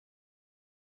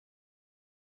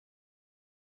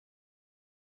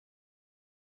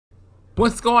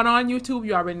What's going on, YouTube?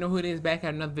 You already know who it is. Back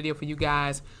at another video for you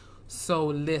guys. So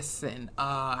listen,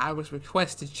 I was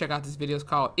requested to check out this video. It's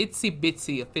called ITSY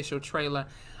BITSY official trailer.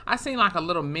 I seen like a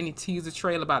little mini teaser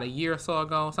trailer about a year or so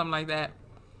ago, something like that.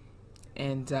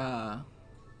 And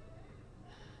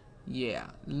yeah,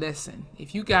 listen,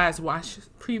 if you guys watch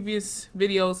previous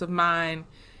videos of mine,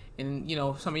 and you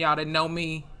know, some of y'all that know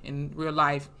me in real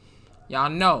life, y'all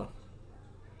know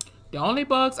the only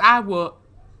bugs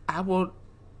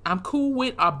I'm cool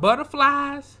with are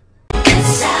butterflies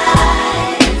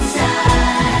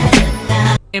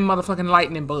and motherfucking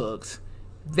lightning bugs.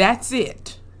 That's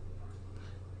it.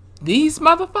 These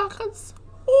motherfuckers,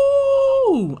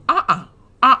 ooh,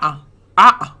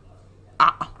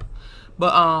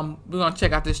 But we're gonna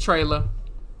check out this trailer.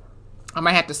 I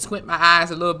might have to squint my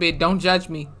eyes a little bit. Don't judge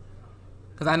me,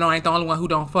 cause I know I ain't the only one who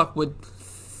don't fuck with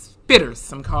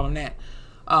spitters. I'm calling that.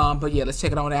 But yeah, let's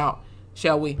check it on out,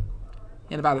 shall we?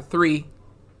 In about a 3,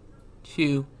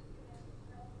 2,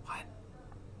 1.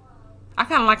 I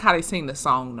kind of like how they sing the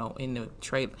song though in the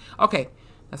trailer. Okay,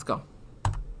 let's go.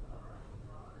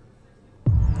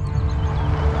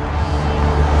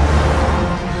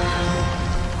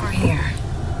 We're here.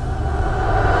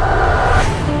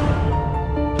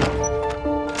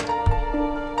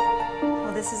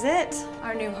 Well, this is it.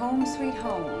 Our new home sweet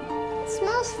home. It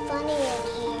smells funny in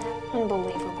here.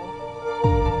 Unbelievable.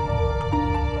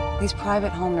 These private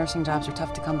home nursing jobs are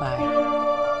tough to come by.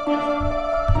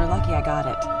 You're lucky I got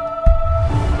it.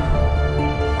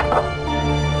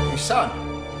 Your son,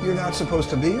 you're not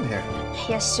supposed to be in here.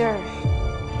 Yes, sir.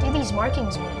 What do these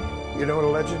markings mean? You know what a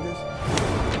legend is?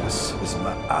 This is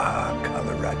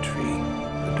Ma'akalatri,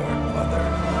 the Dark Mother.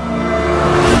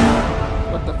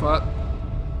 What the fuck?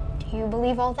 Do you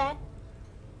believe all that?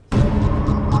 A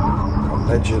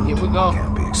legend Here we go.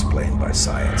 can't be explained by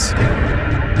science.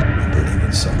 You believe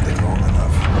in something long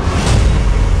enough,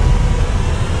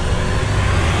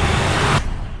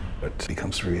 it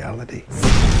becomes reality.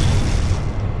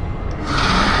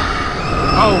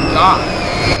 Oh God.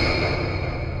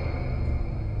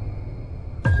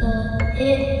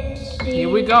 Here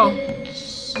we go.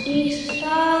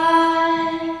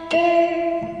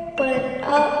 Went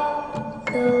up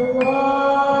the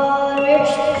water.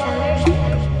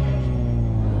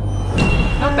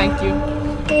 No, thank you.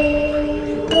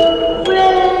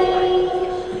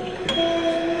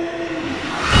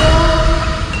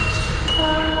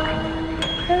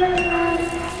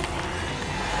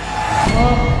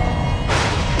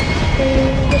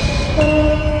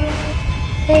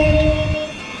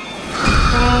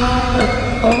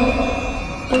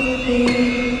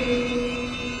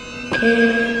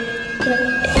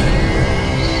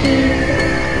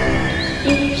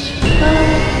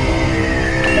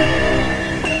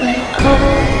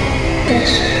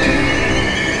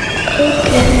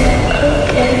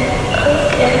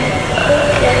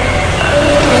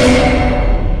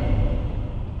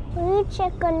 Will you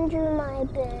check under my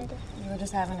bed? You were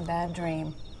just having a bad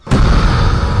dream.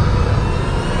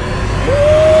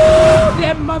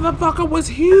 That motherfucker was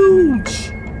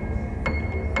huge.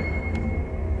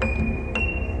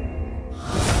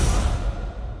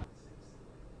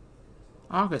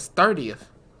 August 30th.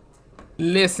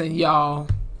 Listen, y'all.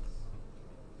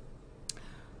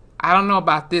 I don't know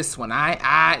about this one. I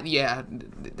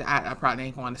probably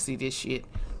ain't going to see this shit.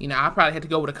 You know, I probably had to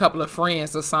go with a couple of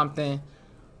friends or something,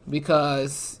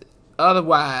 because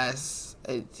otherwise,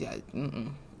 I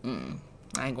ain't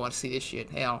going to see this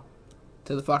shit. Hell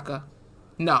to the fucker.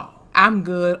 No, I'm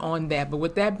good on that. But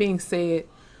with that being said,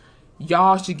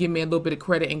 y'all should give me a little bit of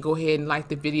credit and go ahead and like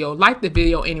the video. Like the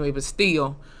video anyway, but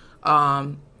still,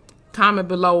 comment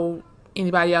below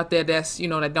anybody out there that's, you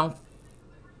know, that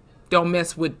don't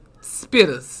mess with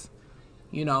spitters,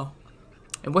 you know.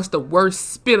 And what's the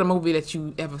worst spitter movie that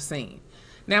you ever seen?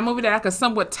 Now, a movie that I could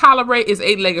somewhat tolerate is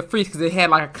Eight-Legged Freaks, because it had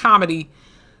like a comedy,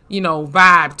 you know,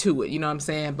 vibe to it. You know what I'm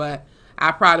saying? But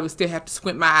I probably would still have to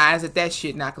squint my eyes at that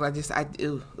shit now, because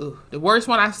the worst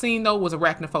one I've seen though was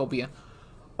Arachnophobia.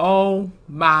 Oh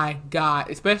my God!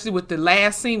 Especially with the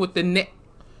last scene with the net.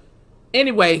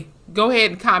 Anyway, go ahead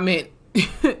and comment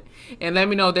and let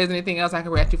me know if there's anything else I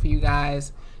can react to for you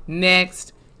guys.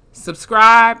 Next,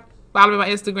 subscribe, follow me on my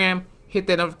Instagram, hit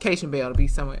that notification bell to be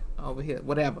somewhere over here,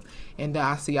 whatever. And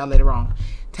I'll see y'all later on.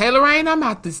 Taylor Rain, I'm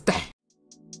out this thing.